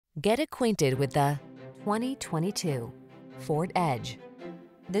Get acquainted with the 2022 Ford Edge.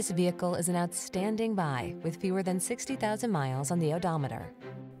 This vehicle is an outstanding buy with fewer than 60,000 miles on the odometer.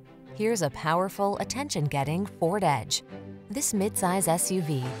 Here's a powerful, attention-getting Ford Edge. This midsize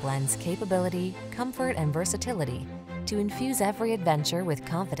SUV blends capability, comfort, and versatility to infuse every adventure with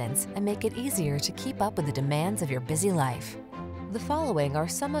confidence and make it easier to keep up with the demands of your busy life. The following are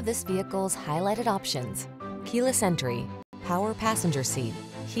some of this vehicle's highlighted options: keyless entry, power passenger seat,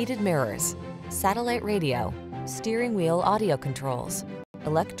 heated mirrors, satellite radio, steering wheel audio controls,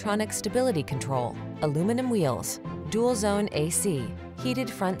 electronic stability control, aluminum wheels, dual zone AC, heated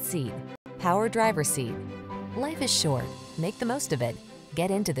front seat, power driver seat. Life is short, make the most of it.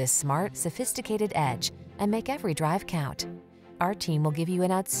 Get into this smart, sophisticated Edge and make every drive count. Our team will give you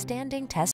an outstanding test